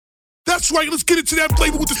That's right, let's get into that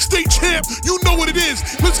flavor with the state champ. You know what it is.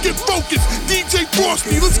 Let's get focused. DJ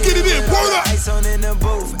Frosty, let's get it in. Word up. Ice on in the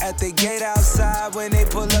booth. At the gate outside, when they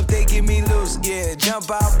pull up, they give me loose. Yeah,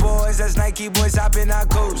 jump out, boys. That's Nike boys hopping our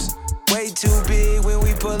coast. Way too big when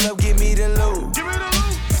we pull up, give me the loot.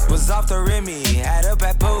 Was off the Remy, had up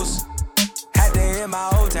at post. Had to hit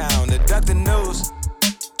my old town to duck the news.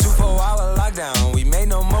 2-4-hour lockdown, we made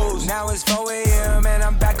no moves. Now it's 4 a.m. and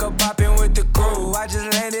I'm back up popping with the crew. I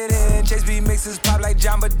just landed in, Chase B mixes pop like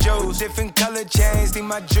Jamba Juice. Different color chains, think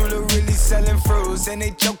my jeweler really selling fruits. And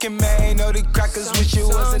they joking, man, know the crackers wish it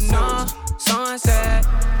was a news. Sunset.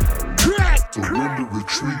 Surrender,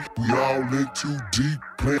 retreat, we all in too deep.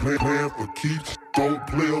 Plan for keeps, don't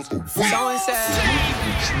play us for weeks. Surrender,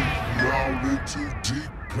 retreat, we all in too deep.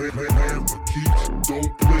 Plan for keeps,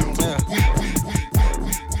 don't play us for weeks.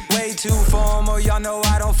 Way too formal, y'all know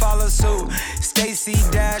I don't follow suit. Stacy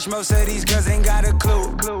Dash, most of these girls ain't got a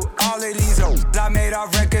clue. All of these hoes I made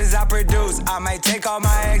off records I produce. I might take all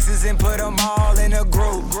my exes and put them all in a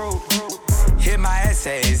group. Hit my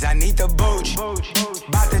essays, I need the booch.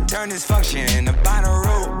 About to turn this function into binary.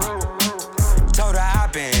 Told her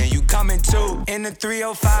hop in, you coming too. In the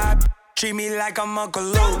 305, treat me like I'm Uncle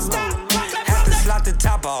Luke. Have to slot the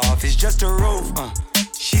top off, it's just a roof.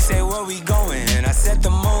 She said, where we going? I said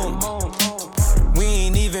the moon. We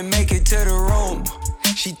ain't even make it to the room.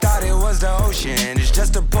 She thought it was the ocean, it's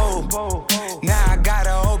just a pool. Now I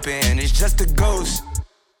gotta open, it's just a ghost.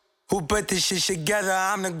 Who put this shit together?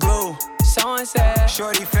 I'm the glue. Someone said,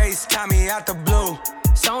 shorty face, Tommy out the blue.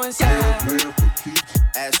 Someone said,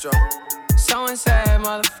 Astro. Someone said,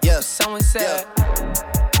 motherfucker. Yeah. Someone said,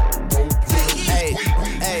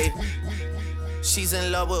 Hey, she's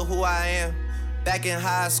in love with who I am. Back in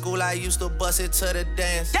high school, I used to bust it to the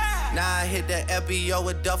dance. Yeah. Now I hit the FBO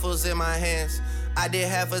with duffels in my hands. I did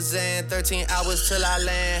half a Zan, 13 hours till I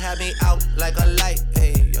land. Had me out like a light,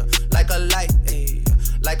 ayy, like a light, ayy,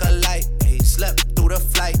 like a light, ayy. Slept through the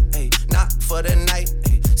flight, ayy, not for the night,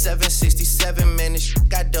 ayy. 767, man, this shit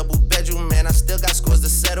got double bedroom, man. I still got scores to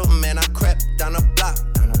settle, man. I crept down the block,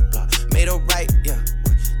 made a right, yeah.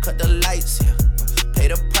 Cut the lights, yeah. Pay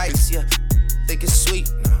the price, yeah. Think it's sweet,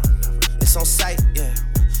 no, it's on sight, yeah.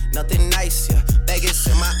 Nothing nice, yeah. Vegas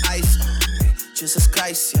in my ice, Jesus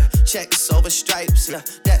Christ, yeah. Checks over stripes, yeah.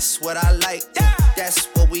 That's what I like, yeah. That's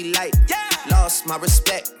what we like, yeah. Lost my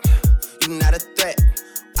respect, you not a threat.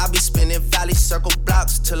 I be spinning valley circle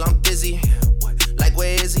blocks till I'm busy. Like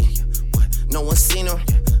where is he? No one seen him.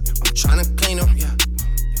 I'm tryna clean him.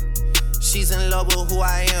 She's in love with who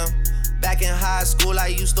I am. Back in high school, I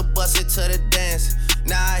used to bust it to the dance.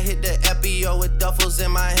 Now I hit the FBO with duffels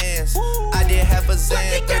in my hands. I did half a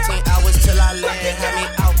Zan, 13 hours till I land. Had me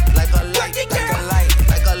out like a light, like a light,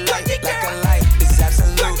 like a light, like a light. It's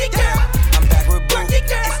absolute. I'm back with Boo.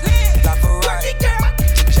 La Ferrari,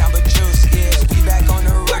 Jamba Juice. Yeah, we back on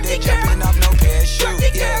the road. They jumping off no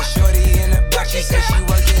parachute. Yeah, shorty in the back, she said she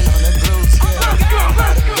working on the glutes. Yeah,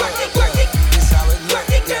 this how it look.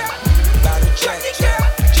 Yeah, about to check.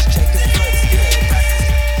 Just check the flips. Yeah.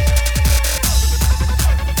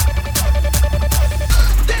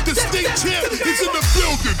 The state champ is in the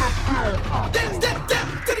building. Step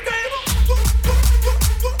to the ground.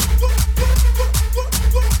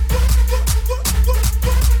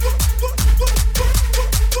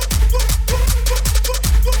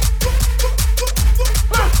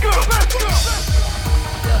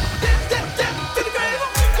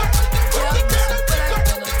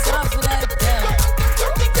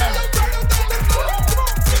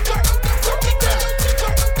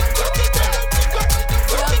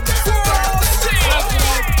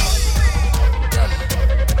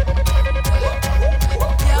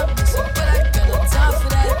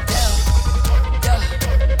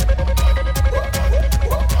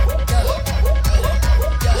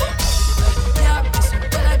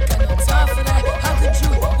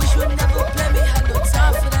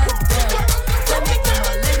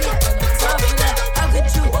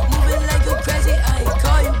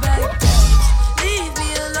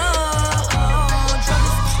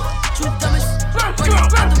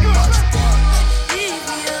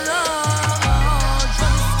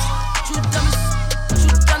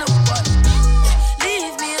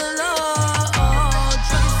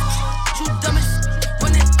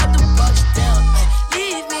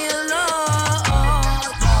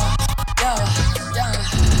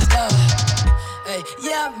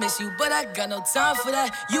 Got no time for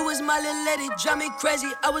that. You was my little lady, drive me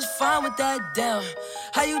crazy. I was fine with that. Damn,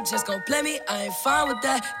 how you just gon' play me? I ain't fine with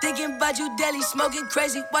that. Thinking about you daily, smoking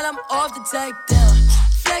crazy while I'm off the tag. Down,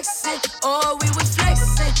 flexing, oh we was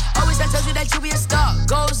flexing. Always I told you that you be a star.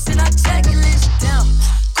 Goals in our checklist. Down,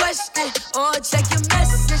 question Ay, oh, check your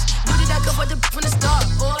message. Knew that I could fuck the from the start.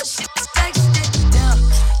 Oh, shit, texted. Damn,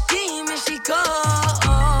 demon, she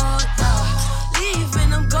cold. Yeah, leaving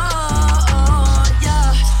them gone.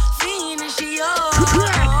 Yeah, fiend and she on.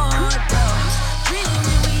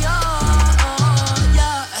 Dreaming we on.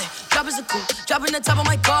 Yeah, ay, dropping the coupe, dropping the top of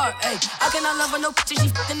my car. Ay, I cannot love her no bitch. She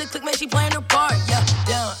in the click, man, she playing her part. Yeah,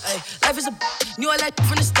 damn, ay, life is a knew I like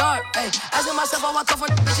from the start. Ay, asking myself, I walk off on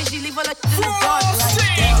the bitch and she leave her like in the dark. Like,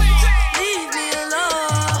 damn, leave me alone.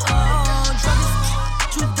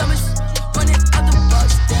 Too dumb as running out the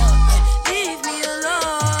box. Damn, ay, leave me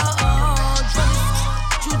alone.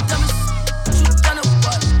 Too dumb as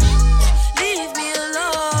what? Leave me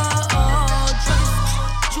alone.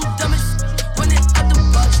 Too dumb as running out the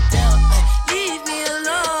box. Damn, ay, leave me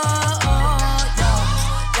alone.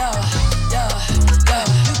 Yeah.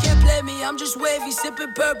 You can't play me, I'm just wavy,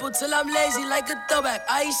 sipping purple till I'm lazy like a throwback.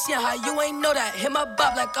 I ain't seen how you ain't know that. Hit my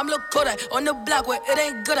bop like I'm Lil Kodak on the block where it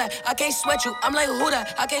ain't good at. I can't sweat you, I'm like who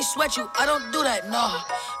that? I can't sweat you, I don't do that. No.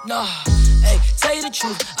 Hey, tell you the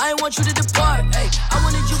truth, I ain't want you to depart. Hey, I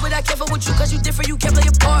wanted you, but I can't fuck with you, cause you different, you can't play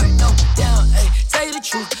your part. No, down, hey, tell you the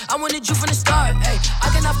truth, I wanted you from the start. Hey, I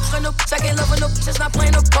cannot fuck on no bitch, I can't love her no bitch, that's not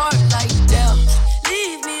playing a part. Like, damn,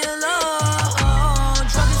 leave me alone.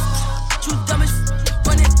 Drunk as too dumb as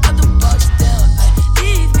running out the box. Down, hey,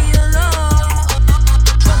 leave me alone.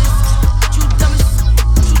 Drunk as too dumb as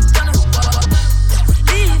fuck.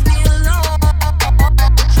 Leave me alone.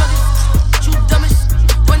 Drunk as too dumb as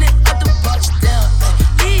running out the box. Down,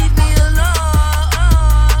 hey, leave me alone.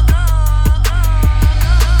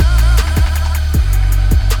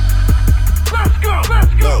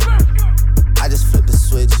 Let's go. I just flipped the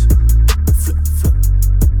switch. Flip.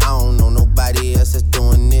 I don't know nobody else that's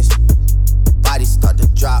doing this. Body start to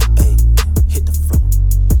drop, ayy, hit the floor.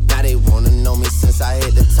 Now they wanna know me since I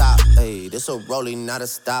hit the top, ayy. This a rolling, not a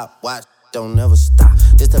stop. Watch, don't never stop.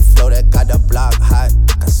 This the flow that got the block hot,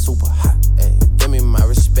 got super hot, ayy. Give me my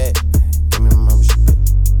respect, give me my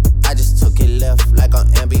respect. I just took it left like on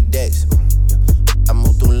ambidex. I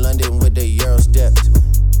moved through London with the Euro steps.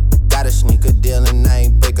 Got a sneaker deal and I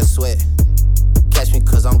ain't break a sweat. Catch me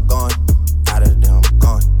cause I'm gone, out of there I'm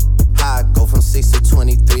gone. How I go from 6 to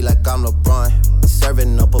 23 like I'm LeBron.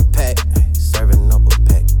 Serving up a pack,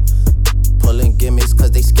 pulling gimmicks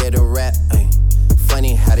cause they scared to rap, ay.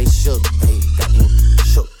 Funny how they shook, ay. Got me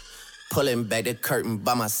shook. Pulling back the curtain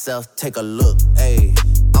by myself, take a look, ay.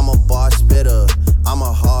 I'm a bar spitter, I'm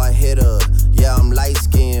a hard hitter. Yeah, I'm light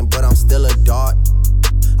skinned, but I'm still a dart.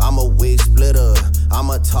 I'm a wig splitter, I'm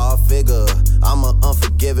a tall figure. I'm a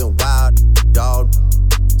unforgiving wild dog.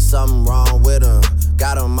 Something wrong with him,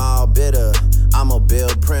 got him all bitter. I'm a bill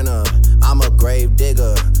printer, I'm a grave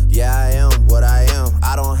digger. Yeah, I am what I am.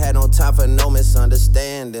 I don't have no time for no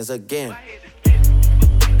misunderstandings again.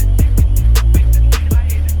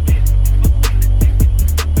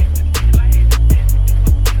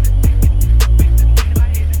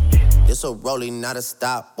 This a rolling, not a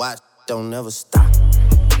stop. Watch, don't never stop.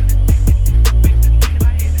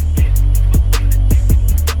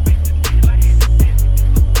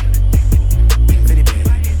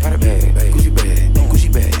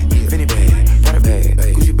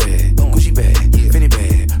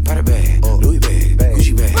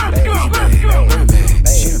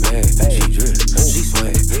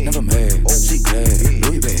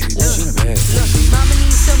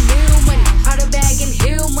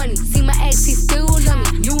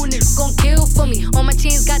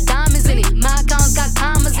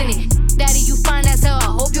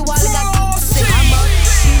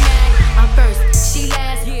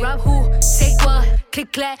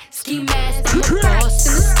 Clack, ski mask, I'm a boss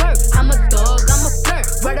in the skirt. I'm a dog, I'm a flirt.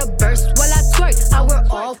 Write a verse while I twerk. I wear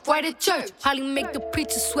off-white at church. Probably make the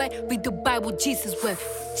preacher sweat. Read the Bible, Jesus wept.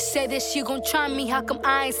 She said that she gon' try me, how come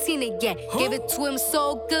I ain't seen it yet? Gave it to him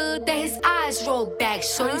so good that his eyes rolled back.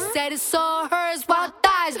 Shorty said it's all hers while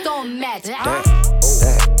thighs don't match. That.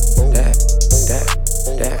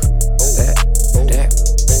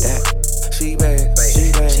 She bad,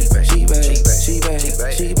 she bad, she bad, she bad, she bad,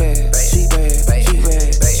 she bad, she bad, she bad.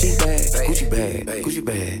 Gucci bag, Gucci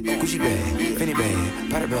bag, Gucci bag, Fendi bag,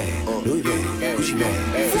 Prada bag, Louis bag, Gucci bag,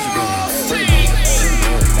 Gucci bag.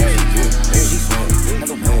 She sweat,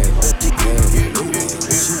 never mad, she bad, Louis bag.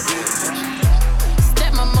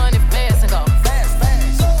 Step my money fast and go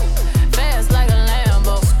fast like a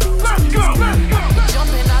Lambo. Let's go.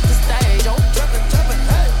 Jumping off the stage, jumping,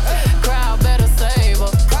 hey.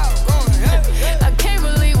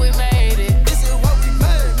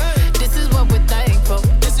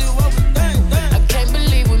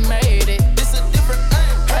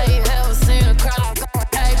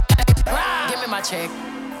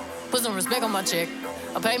 Put some respect on my check.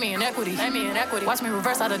 Pay me in equity. Watch me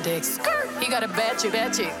reverse out of dicks. He got a bad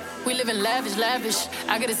chick. We live in lavish.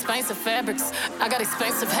 I got expensive fabrics. I got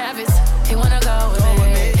expensive habits. He wanna go with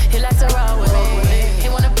me. He likes to roll with me. He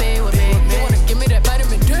wanna be with me. He wanna give me that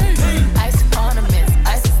vitamin D. Ice ornaments,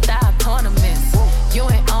 ice style ornaments. You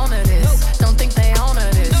ain't on to this. Don't think they own to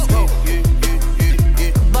this.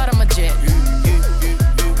 But I'm a jet.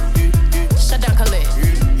 Shut down Khalid.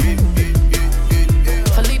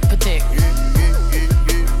 Philippe Patek.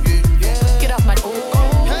 Get off my ooh.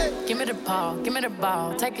 Give me the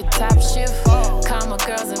ball. Take a top shift. Call my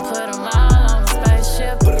girls and put them all on a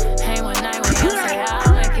spaceship. Hang one night when you say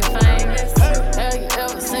I'll make you famous. Have you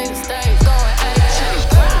ever seen the stage going AF?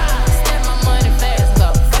 Step my money fast, go.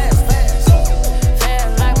 Fast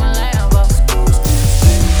like my Lambo.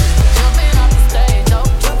 Jumping off the stage, oh.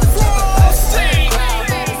 Crowd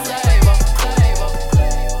better save up.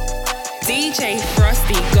 DJ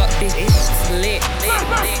Frosty got this lit.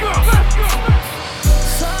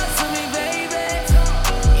 Talk to me, baby.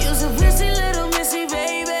 You's a prissy little missy,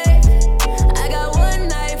 baby. I got one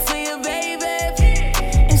night for you, baby.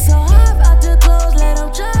 It's so hot out the clothes, let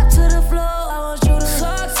them drop to the floor. I want you to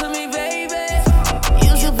talk to me, baby.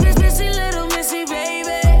 You's a prissy little missy,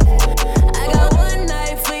 baby. I got one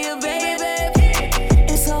night for you, baby.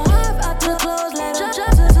 It's so hot out the clothes, let them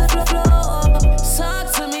drop to the floor. Talk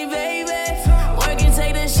to me, baby. Work and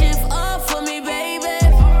take the shift off for me, baby.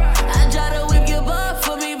 I try to whip your butt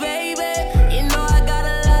for me, baby. You know I got a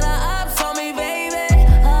lot of ops for me, baby.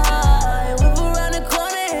 I whip around the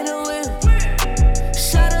corner in a whip.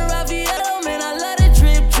 Shot a Raffaello, man, I love the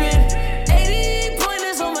drip. 80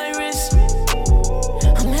 pointers on my wrist.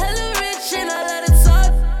 I'm hella rich and I love to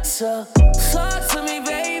talk. So talk to me,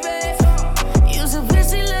 baby. You's a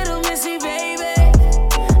prissy little missy, baby.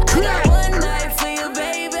 I got one night for you,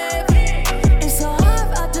 baby. It's so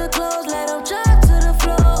hot out the clothes, let them drop to the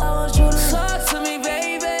floor. I want you to talk to me,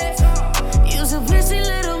 baby. You's a prissy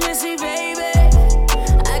little missy, baby.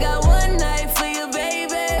 I got one night for you,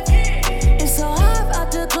 baby. It's so hot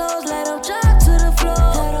out the clothes, let them drop to the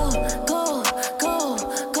floor. Let 'em go.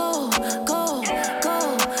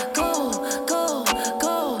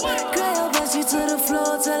 Grab your bestie to the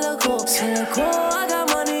floor, tell her go. I got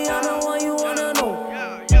money, I'm the one you wanna know.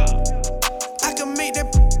 I can make that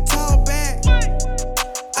tall back.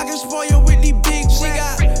 I can spoil you with these big racks. She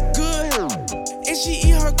got good hair, and she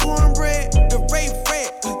eat her cornbread. The rape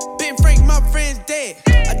red, Ben Frank, my friend's dead.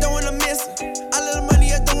 I don't wanna miss her. I love the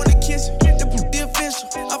money, I don't wanna kiss her. The official,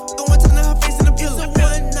 I f***ing one time to her face in the pillow. It's a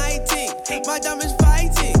one night thing, my diamonds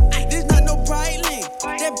fighting. This not no bright link,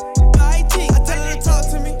 that fighting. I tell her to talk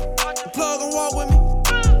to me, the plug and walk with me.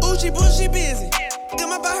 Ooh, she busy.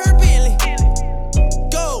 Am I by her Bentley?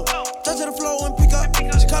 Go, touch to the floor and pick up.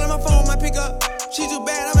 She calling my phone, my pick up. She too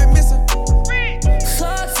bad, I might miss her.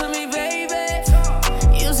 Talk to me, baby.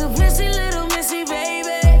 You's a prissy little missy,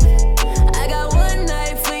 baby. I got one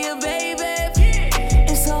night for you, baby.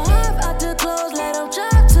 It's so hot out the clothes, let them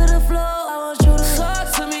drop to the floor. I want you to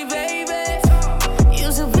talk to me, baby.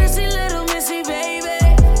 You's a prissy little missy, baby.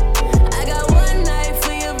 I got one night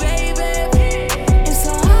for you, baby. It's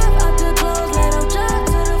so hot out the clothes, let them drop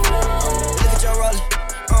to the floor. Look at your rollie,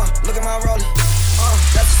 look at my rollie.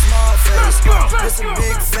 That's a small face, with a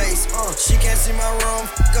big face. She can't see my room,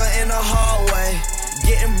 her in the hallway.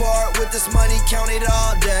 Getting bored with this money, count it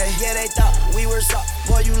all day. Yeah, they thought we were soft,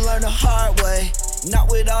 boy, you learn the hard way. Not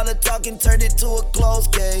with all the talking, turned it to a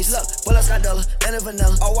closed case. Look, bullets got dollar and a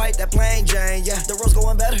vanilla. All white, that plain Jane, yeah. The rose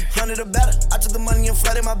going better, 100 or better. I took the money and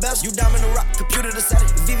flooded my best. You diamond the rock, computer to set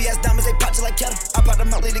it. VVS diamonds, they pop you like kettle. I pop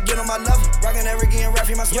them out to get on my level. Rockin' that Ricky and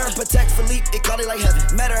Raffy, my sweater. Protect Philippe, it called it like heaven.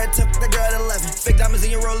 Met her at 10, the girl at 11. Fake diamonds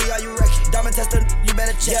in your rollie, are you wrecking? Diamond tester, you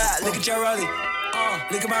better check. Yeah, look at your rollie.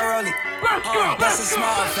 Look at my rollie. That's a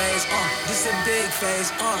small face. This a big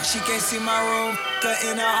face. She can't see my room. Her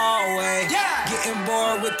in the hallway. Getting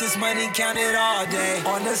bored with this money, count it all day.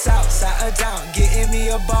 On the south side of town, getting me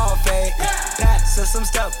a ball fade. Pass us some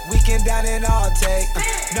stuff, we can down and all take.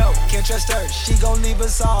 No, can't trust her, she gon' leave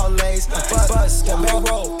us all laced. Bust the back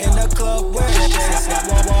roll in the club where it's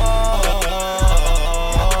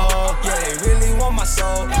yeah, they really want my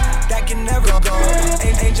soul. That can never go.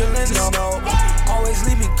 Angel in the snow. Always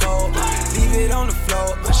leave me cold. Leave it on the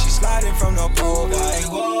floor. But she sliding from the pole. Like,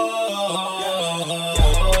 whoa.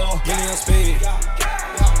 Give me your speed.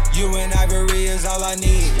 You and Ivory is all I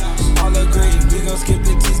need. All agree. We gon' skip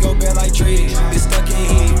the T's, go bare like trees. It's stuck in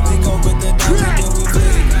heat. Link up with the dogs and then we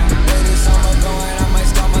bleed. Where the summer going, I might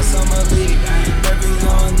start my summer league. Every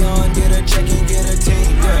young, get a check and get a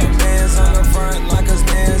team. Yeah, bands on the front like us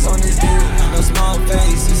bands on this dude. No small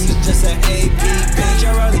face, this is just an AP. Page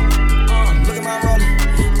your early.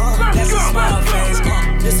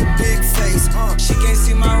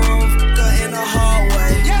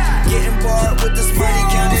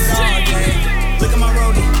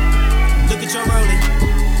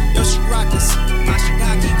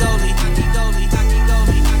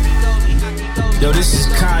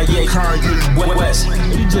 Kanye West.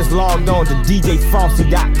 You just logged on to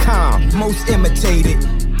DJFrosty.com. Most imitated.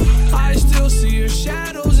 I still see your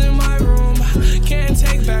shadows in my room. Can't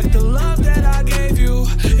take back the love that I gave you.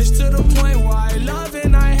 It's to the point where I love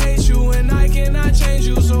and I hate you, and I cannot change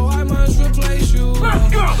you, so I must replace you.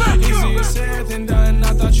 Easier said than done.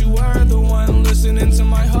 I thought you were the one listening to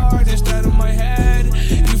my heart instead of my head.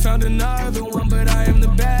 You found another one, but I am the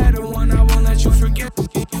better one. I won't let you forget.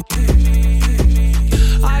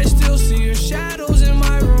 I still see your shadows in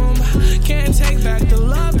my room. Can't take back the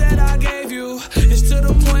love that I gave you. It's to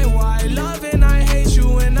the point where I love and I hate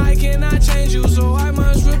you, and I cannot change you, so I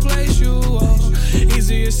must replace you. Oh,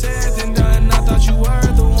 easier said than done. I thought you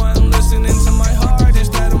were the one listening to my heart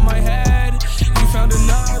instead of my head. You found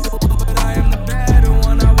another one, but I am the better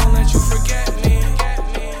one. I won't let you forget me.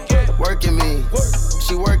 Working me,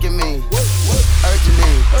 she working me, urging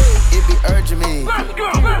me, it be urging me.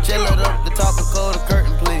 Chill it up the top and close the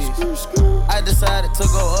curtain, please. I decided to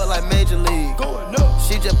go up like Major League.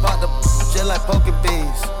 She just popped up just like poking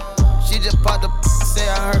beans. She just popped up, say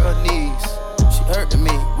I hurt her knees. She hurting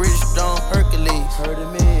me, Rich Stone Hercules.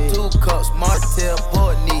 Hurting me. 2 cups, Martell,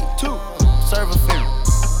 board neat. 2. Serve a finger,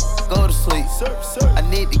 go to sleep. I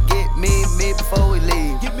need to get me before we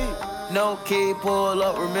leave. No kid, pull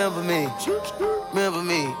up, remember me. Remember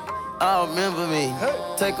me. Oh, remember me.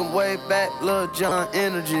 Take 'em way back, Lil Jon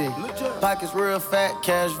energy. Pockets real fat,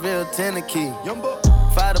 Cashville, Tennessee.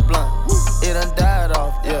 Fire the blunt, it done died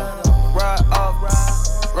off, yeah. Ride off,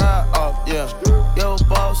 yeah. Yo,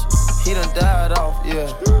 boss, he done died off,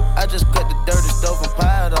 yeah. I just cut the dirty stove and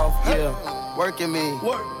piled off, yeah. Working me,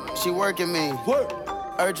 she working me,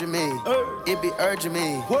 urging me, it be urging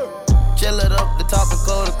me. Chill it up the top and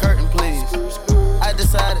close the curtain, please. I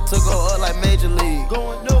decided to go up like Major League.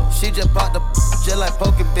 She just popped up just like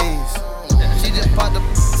poking beans. She just popped up,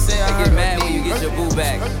 say I get mad when you get your boo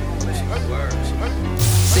back.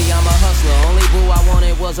 See, I'm a hustler, only boo I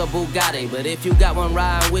wanted was a Bugatti. But if you got one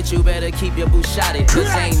riding with you, better keep your boo shotted. Cause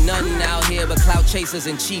ain't nothing out here but clout chasers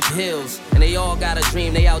and cheap hills. And they all got a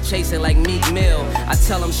dream, they out chasing like Meek Mill. I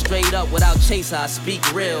tell them straight up, without chaser, I speak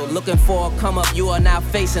real. Looking for a come up, you are now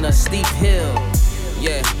facing a steep hill.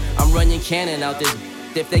 Yeah, I'm running cannon out this.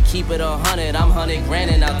 If they keep it 100, I'm 100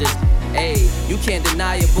 grand out this. Ayy, you can't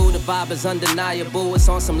deny your boo, the vibe is undeniable. It's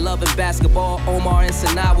on some love and basketball, Omar and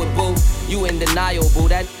Sanaa with boo. You in denial, boo,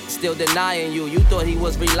 that still denying you. You thought he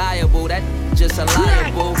was reliable, that just a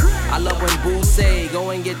liar, boo. I love when boo say, go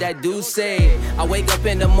and get that douce. I wake up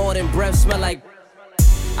in the morning, breath smell like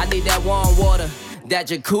I need that warm water, that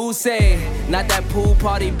jacuzzi. Not that pool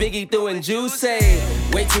party Biggie threw in Juicy.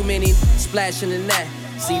 Way too many splashing in that.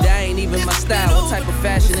 See, that ain't even my style. What type of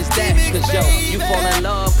fashion is that? Cause yo, you fall in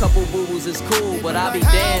love, couple boo-boos is cool. But I'll be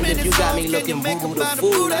damned if you got me looking boo-boo the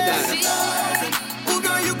fool. I got it. Ooh,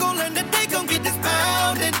 girl, you gon' learn that they gon' get this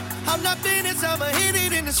pounding. I'm not finished, I'ma hit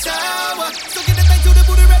it in the shower. So get the thing to the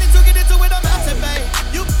booty, ready to get into it. I'm out to babe.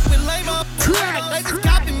 You with lame up. They just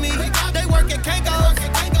copy me. They work at Kanko's.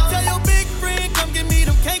 Tell your big friend, come give me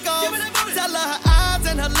them Kanko's. Tell her eyes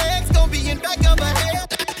and her legs gon' be in back of her head.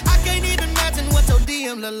 I can't even imagine what your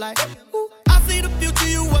DM look like. Ooh, I see the future,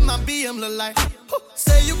 you what my BM look like. Ooh,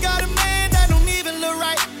 say you got a man that don't even look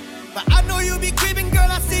right, but I know you be creeping, girl,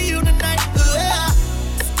 I see you tonight.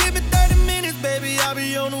 Just give me 30 minutes, baby, I'll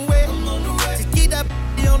be on the way. Just keep that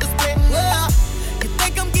on display. You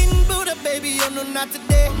think I'm getting booed up, baby, oh no, not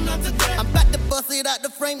today. I'm about to bust it out the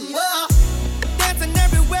frame. Dancing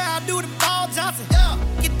everywhere, I do the ball Johnson.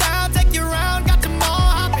 Get down, take you around, got your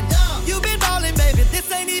mall hopping. You been ballin', baby,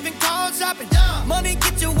 this ain't even called shopping. Money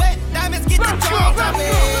get you wet, diamonds get you drawn dropping.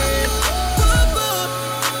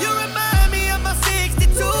 You remind me of my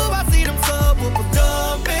 62, I see them subwoofers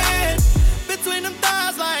jumping between them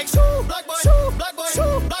thighs like shoo, black boy, shoo, black boy,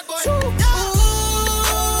 shoo, black boy, shoo. Ooh,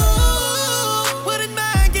 wouldn't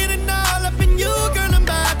mind getting all up in you, girl, I'm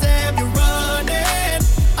about to have you running.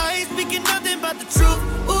 I ain't speaking nothing but the truth.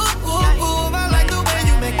 Ooh, I like the way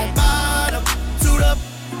you make that bottom suit up.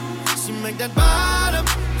 She make that bottom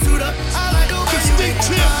suit up. I like the way you make that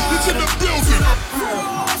bottom suit up.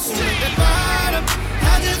 She make that bottom.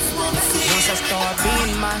 I just wanna see. Once I start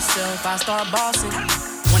being myself, I start bossing.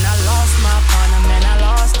 When I lost my partner, man, I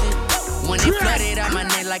lost it. When they flooded out my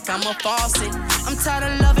neck like I'm a faucet. I'm tired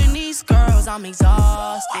of loving these girls, I'm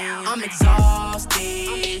exhausted. I'm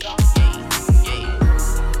exhausted.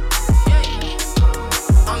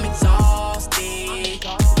 I'm exhausted.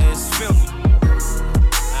 It's filthy.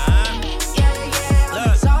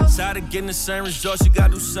 Tired of getting the same results, you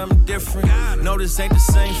gotta do something different. No, this ain't the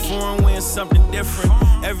same form, we in something different.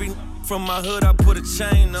 Every from my hood, I put a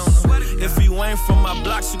chain on them. If you ain't from my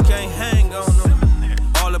blocks, you can't hang on them.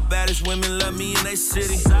 All All the baddest women love me in they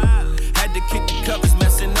city. Had to kick the covers,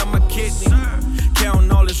 messing up my kidney. Counting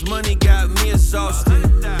all this money got me exhausted.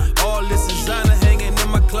 All this designer hanging in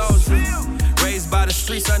my closet. Raised by the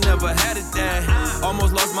streets, I never had it there.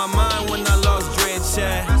 Almost lost my mind when I lost Dread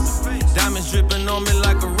Chad. Diamonds dripping on me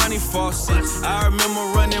like a running faucet. I remember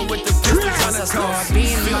running with the pistol trying to I start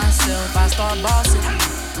being myself, I start bossing.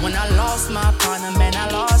 When I lost my partner, man, I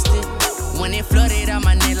lost it. When it flooded out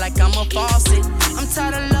my neck like I'm a faucet. I'm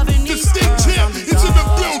tired of loving these girls. I'm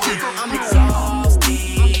exhausted. I'm exhausted.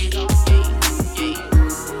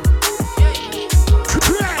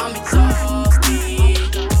 I'm exhausted.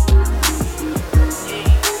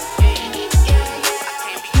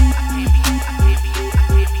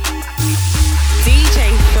 DJ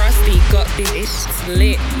Frosty got this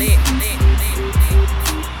lit.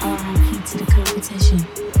 R.I.P. to the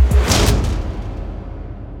competition.